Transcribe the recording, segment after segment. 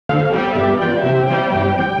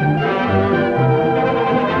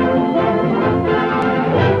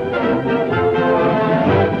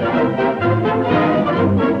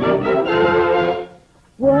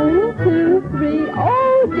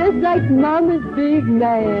big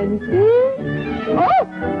man, see?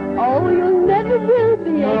 Oh, you'll never will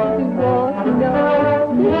be able to walk,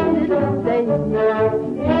 no, little baby.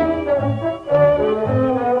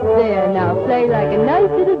 There, now play like a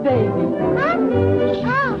nice little baby.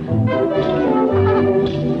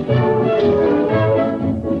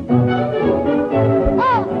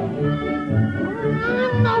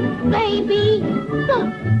 Baby.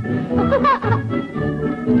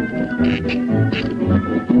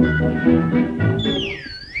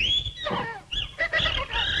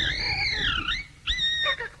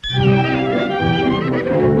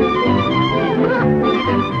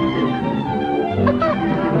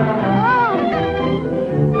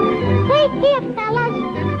 Take care, fellas.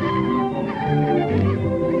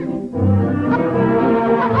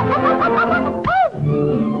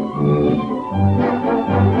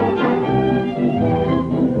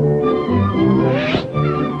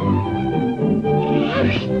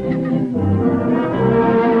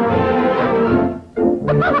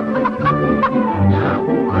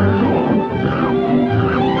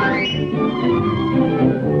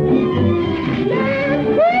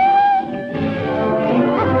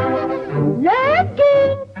 Lambkin!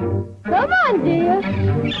 Come on, dear.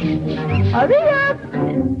 Hurry up.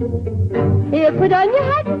 Here, put on your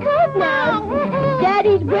hat and coat now.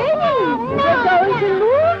 Daddy's waiting. We're going to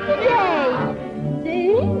move today.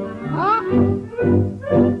 See?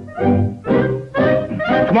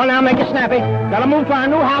 Come on now, make it snappy. Gotta move to our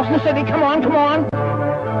new house in the city. Come on, come on.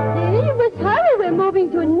 See, you must hurry. We're moving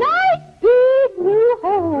to a nice, big, new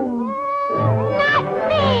home. Not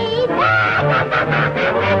me! No,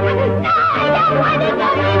 I don't want to go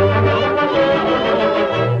to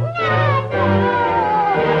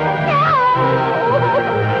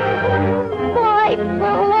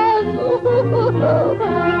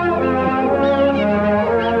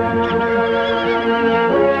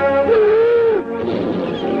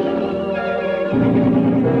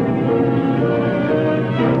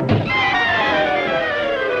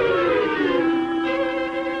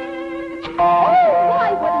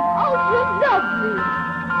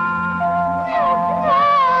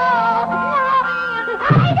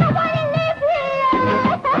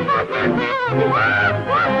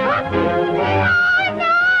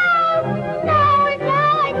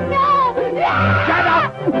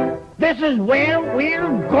This is where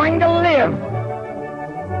we're going to live.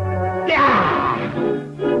 Yeah.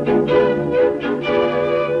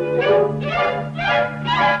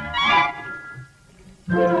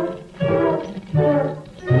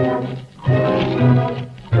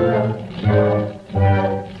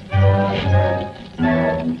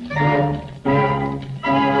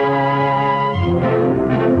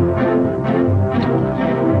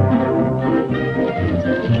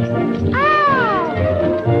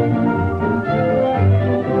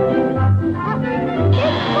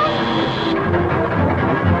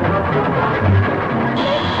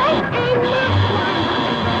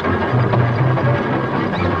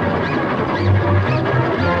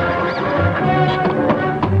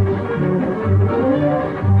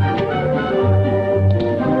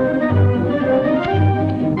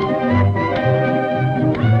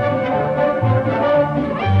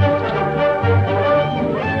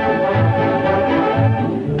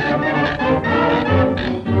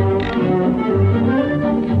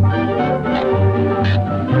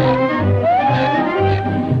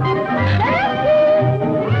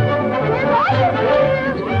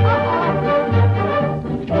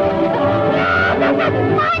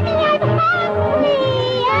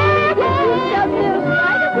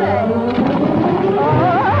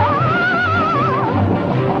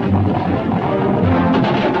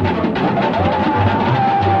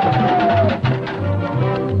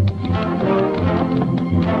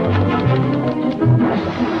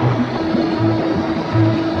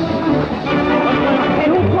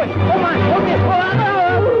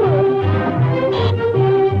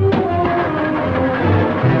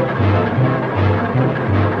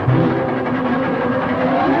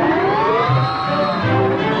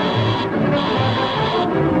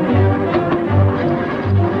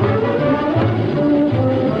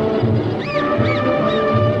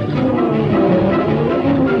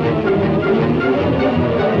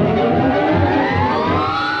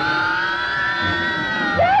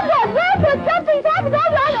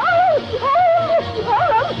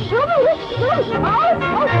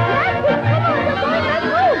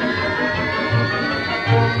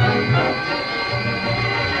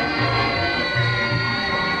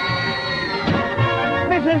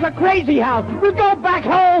 This is a crazy house. We'll go back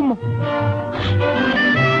home.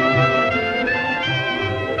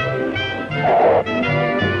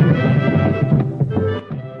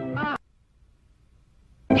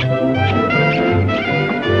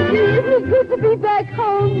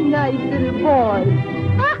 Oh, nice little boy.